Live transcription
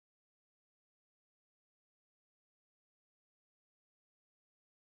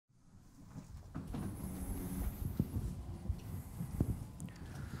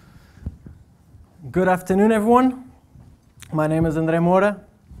Good afternoon, everyone. My name is Andre Mora,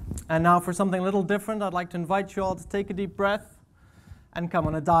 and now for something a little different, I'd like to invite you all to take a deep breath and come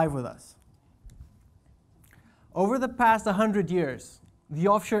on a dive with us. Over the past 100 years, the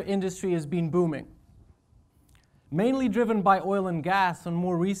offshore industry has been booming, mainly driven by oil and gas and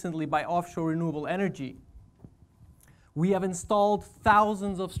more recently by offshore renewable energy. We have installed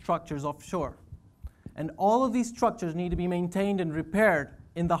thousands of structures offshore, and all of these structures need to be maintained and repaired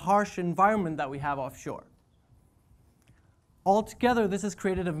in the harsh environment that we have offshore. Altogether, this has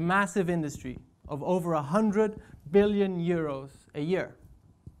created a massive industry of over 100 billion euros a year.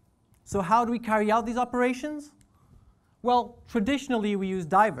 So how do we carry out these operations? Well, traditionally we use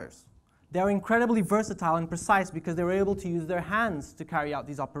divers. They're incredibly versatile and precise because they're able to use their hands to carry out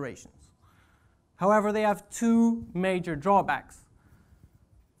these operations. However, they have two major drawbacks.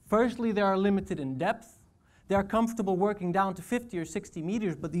 Firstly, they are limited in depth. They are comfortable working down to 50 or 60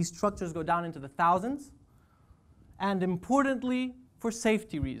 meters, but these structures go down into the thousands. And importantly, for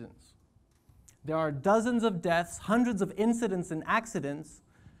safety reasons. There are dozens of deaths, hundreds of incidents and accidents,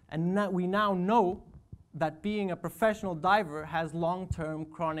 and we now know that being a professional diver has long-term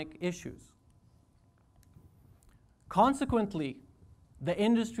chronic issues. Consequently, the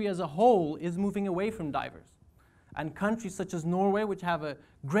industry as a whole is moving away from divers. And countries such as Norway, which have a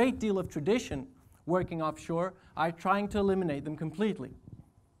great deal of tradition working offshore, are trying to eliminate them completely.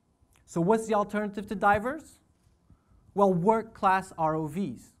 So what's the alternative to divers? Well, work-class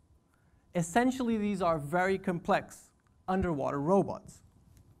ROVs. Essentially, these are very complex underwater robots.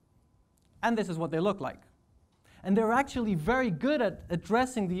 And this is what they look like. And they're actually very good at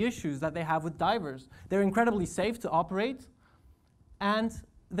addressing the issues that they have with divers. They're incredibly safe to operate, and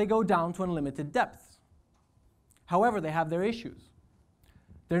they go down to unlimited depths. However, they have their issues.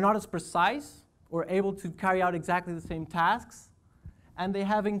 They're not as precise or able to carry out exactly the same tasks, and they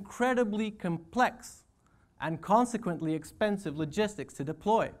have incredibly complex and consequently expensive logistics to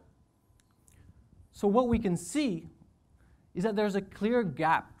deploy. So what we can see is that there's a clear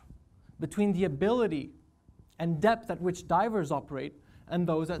gap between the ability and depth at which divers operate and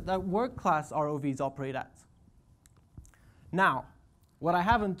those that work-class ROVs operate at. Now, what I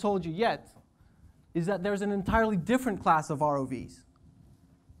haven't told you yet is that there's an entirely different class of ROVs.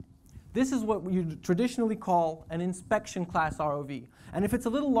 This is what you traditionally call an inspection class ROV. And if it's a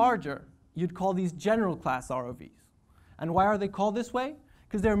little larger, you'd call these general class ROVs. And why are they called this way?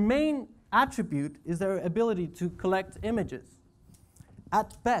 Because their main attribute is their ability to collect images.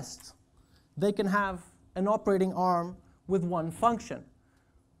 At best, they can have an operating arm with one function,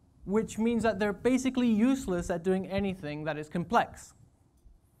 which means that they're basically useless at doing anything that is complex.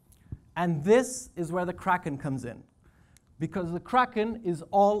 And this is where the Kraken comes in, because the Kraken is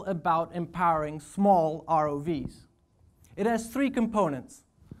all about empowering small ROVs. It has three components.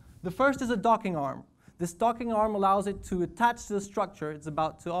 The first is a docking arm. This docking arm allows it to attach to the structure it's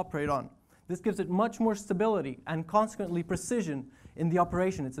about to operate on. This gives it much more stability and consequently precision in the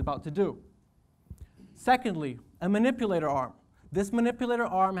operation it's about to do. Secondly, a manipulator arm. This manipulator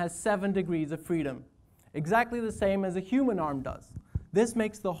arm has 7 degrees of freedom, exactly the same as a human arm does. This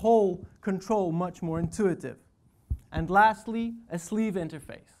makes the whole control much more intuitive. And lastly, a sleeve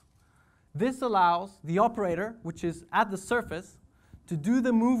interface. This allows the operator, which is at the surface, to do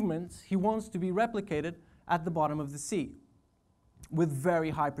the movements he wants to be replicated at the bottom of the sea with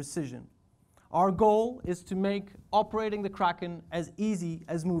very high precision. Our goal is to make operating the Kraken as easy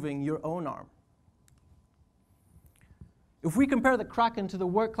as moving your own arm. If we compare the Kraken to the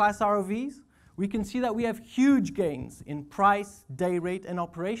work-class ROVs, we can see that we have huge gains in price, day rate, and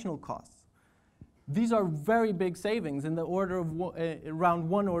operational costs. These are very big savings in the order of around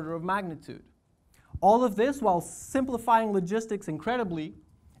 1 order of magnitude. All of this while simplifying logistics incredibly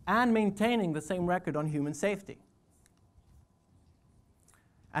and maintaining the same record on human safety.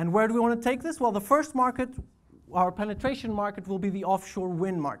 And where do we want to take this? Well, the first market, our penetration market, will be the offshore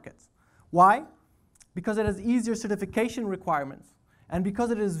wind market. Why? Because it has easier certification requirements, and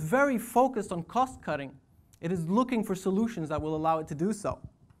because it is very focused on cost cutting, it is looking for solutions that will allow it to do so.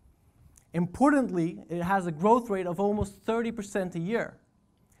 Importantly, it has a growth rate of almost 30% a year.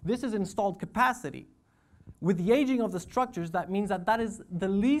 This is installed capacity. With the aging of the structures, that means that that is the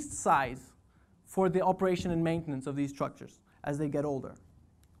least size for the operation and maintenance of these structures as they get older.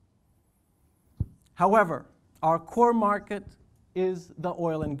 However, our core market is the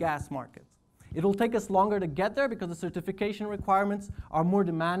oil and gas market. It'll take us longer to get there because the certification requirements are more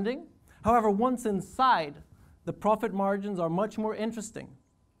demanding. However, once inside, the profit margins are much more interesting.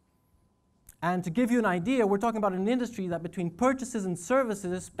 And to give you an idea, we're talking about an industry that between purchases and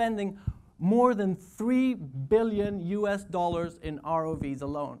services is spending more than $3 billion in ROVs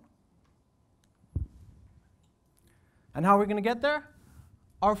alone. And how are we going to get there?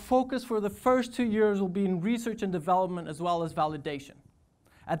 Our focus for the first 2 years will be in research and development as well as validation.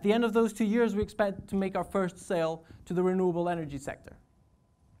 At the end of those 2 years, we expect to make our first sale to the renewable energy sector.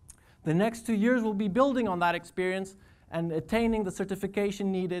 The next 2 years will be building on that experience and attaining the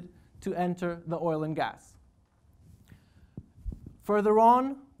certification needed to enter the oil and gas. Further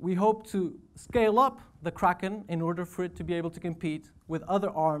on, we hope to scale up the Kraken in order for it to be able to compete with other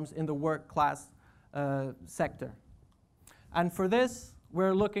arms in the work class sector. And for this,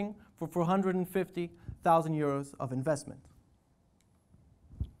 we're looking for 450,000 euros of investment.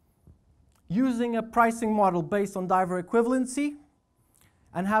 Using a pricing model based on diver equivalency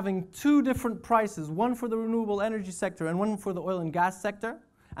and having 2 different prices, one for the renewable energy sector and one for the oil and gas sector,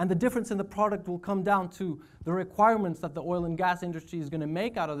 and the difference in the product will come down to the requirements that the oil and gas industry is going to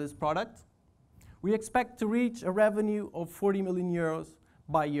make out of this product, we expect to reach a revenue of 40 million euros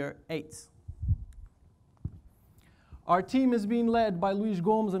by year 8. Our team is being led by Luís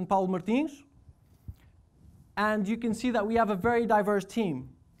Gomes and Paulo Martins, and you can see that we have a very diverse team.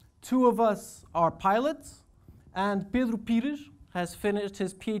 2 of us are pilots, and Pedro Pires has finished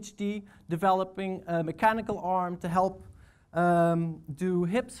his PhD developing a mechanical arm to help do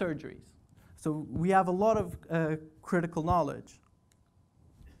hip surgeries. So we have a lot of critical knowledge.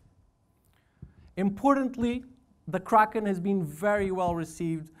 Importantly, the Kraken has been very well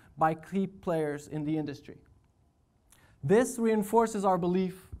received by key players in the industry. This reinforces our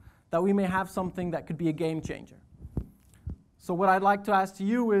belief that we may have something that could be a game changer. So what I'd like to ask to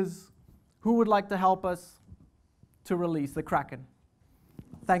you is, who would like to help us to release the Kraken?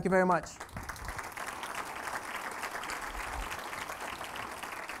 Thank you very much.